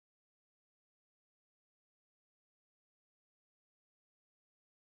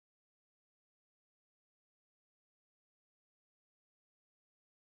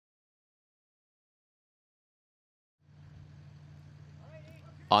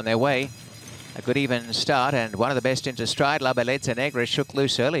on their way. A good even start, and one of the best into stride. La Bellezza Negra shook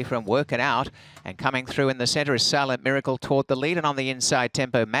loose early from Working Out, and coming through in the centre is Silent Miracle toward the lead, and on the inside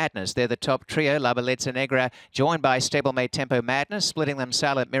Tempo Madness. They're the top trio. La Bellezza Negra joined by stablemate Tempo Madness. Splitting them,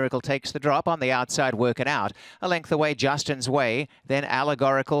 Silent Miracle takes the drop. On the outside, Working Out. A length away, Justin's Way. Then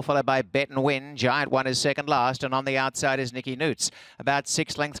Allegorical, followed by Bet and Win. Giant One is second last, and on the outside is Nicky Newts. About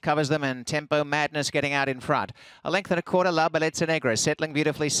 6 lengths covers them, and Tempo Madness getting out in front. A length and a quarter, La Bellezza Negra. Settling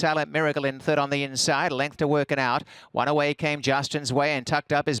beautifully, Silent Miracle in third on the inside. A length to Working Out. One away came Justin's Way, and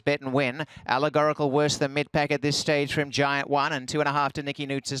tucked up is Bet and Win. Allegorical worse than mid-pack at this stage from Giant One, and 2.5 to Nicky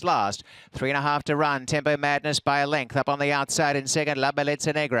Newts is last. 3.5 to run. Tempo Madness by a length. Up on the outside in second, La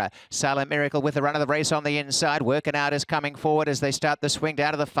Bellezza Negra. Silent Miracle with the run of the race on the inside. Working Out is coming forward as they start the swing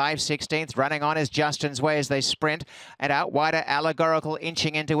down to the 5/16. Running on is Justin's Way as they sprint. And out wider, Allegorical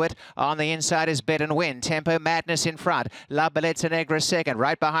inching into it. On the inside is Bet and Win. Tempo Madness in front. La Bellezza Negra second.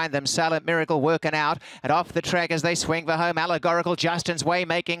 Right behind them, Silent Miracle Working Out. And off the track as they swing for home, Allegorical, Justin's Way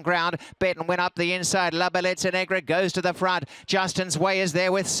making ground. Bet and Win up the inside. La Bellezza Negra goes to the front. Justin's Way is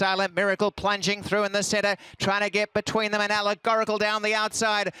there with Silent Miracle plunging through in the centre, trying to get between them, and Allegorical down the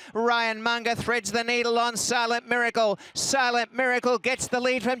outside. Ryan Munger threads the needle on Silent Miracle. Silent Miracle gets the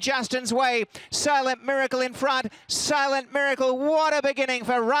lead from Justin's Way. Silent Miracle in front. Silent Miracle, what a beginning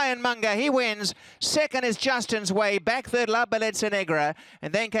for Ryan Munger. He wins. Second is Justin's Way. Back third, La Bellezza Negra.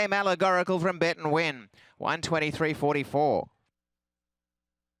 And then came Allegorical from Bet and Win. 1:23.44.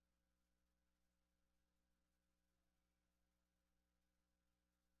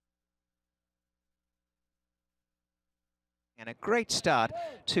 And a great start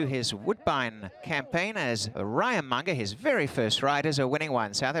to his Woodbine campaign as Ryan Munger, his very first ride, is a winning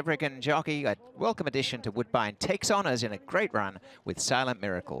one. South African jockey, a welcome addition to Woodbine, takes honours in a great run with Silent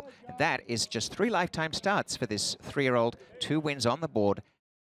Miracle. And that is just 3 lifetime starts for this 3-year-old. 2 wins on the board